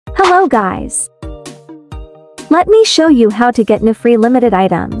Hello guys! Let me show you how to get new free limited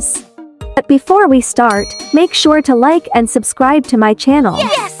items. But before we start, make sure to like and subscribe to my channel.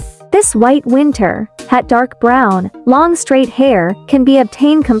 Yes! This white winter hat dark brown, long straight hair can be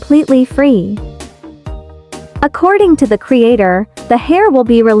obtained completely free. According to the creator, the hair will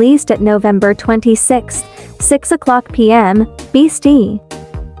be released at November 26th, 6 o'clock p.m. BST.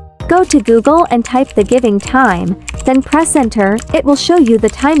 Go to Google and type the giving time, then press enter. It will show you the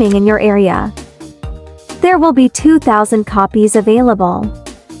timing in your area. There will be 2,000 copies available.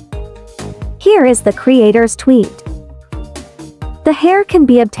 Here is the creator's tweet. The hair can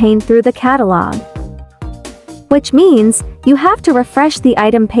be obtained through the catalog, which means you have to refresh the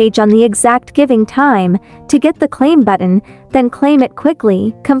item page on the exact giving time to get the claim button, then claim it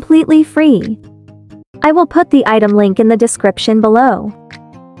quickly, completely free. I will put the item link in the description below.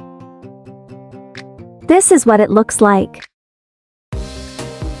 This is what it looks like.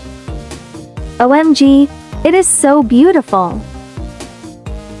 OMG, it is so beautiful.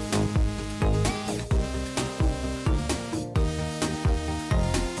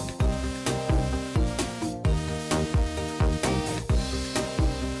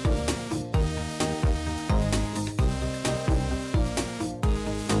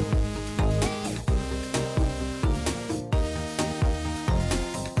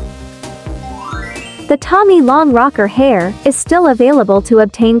 The Tommy Long Rocker hair is still available to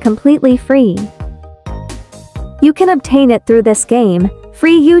obtain completely free. You can obtain it through this game,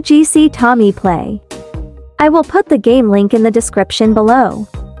 free UGC Tommy Play. I will put the game link in the description below.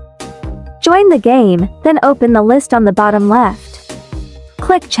 Join the game, then open the list on the bottom left.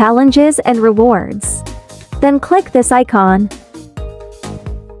 Click Challenges and Rewards. Then click this icon.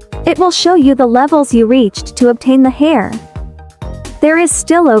 It will show you the levels you reached to obtain the hair. There is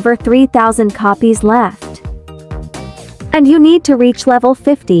still over 3,000 copies left. And you need to reach level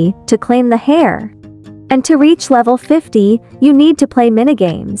 50 to claim the hair. And to reach level 50, you need to play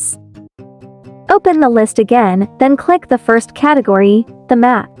minigames. Open the list again, then click the first category, the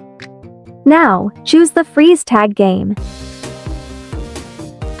map. Now, choose the freeze tag game.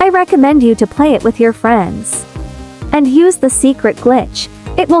 I recommend you to play it with your friends. And use the secret glitch.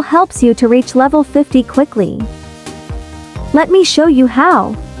 It will help you to reach level 50 quickly. Let me show you how.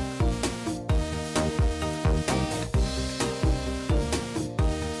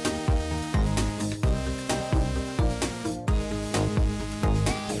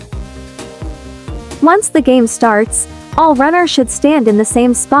 Once the game starts, all runners should stand in the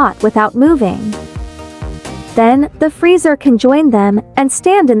same spot without moving. Then, the freezer can join them and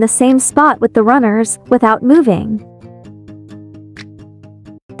stand in the same spot with the runners without moving.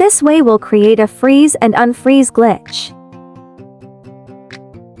 This way will create a freeze and unfreeze glitch.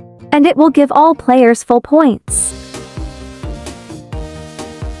 And it will give all players full points.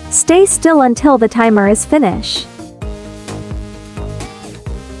 Stay still until the timer is finished.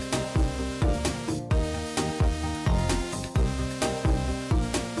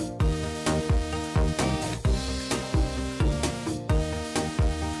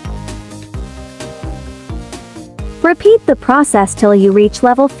 Repeat the process till you reach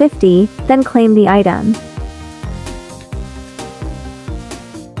level 50, then claim the item.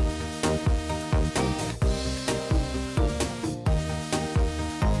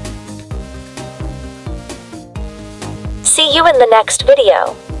 See you in the next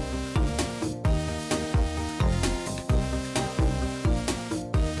video.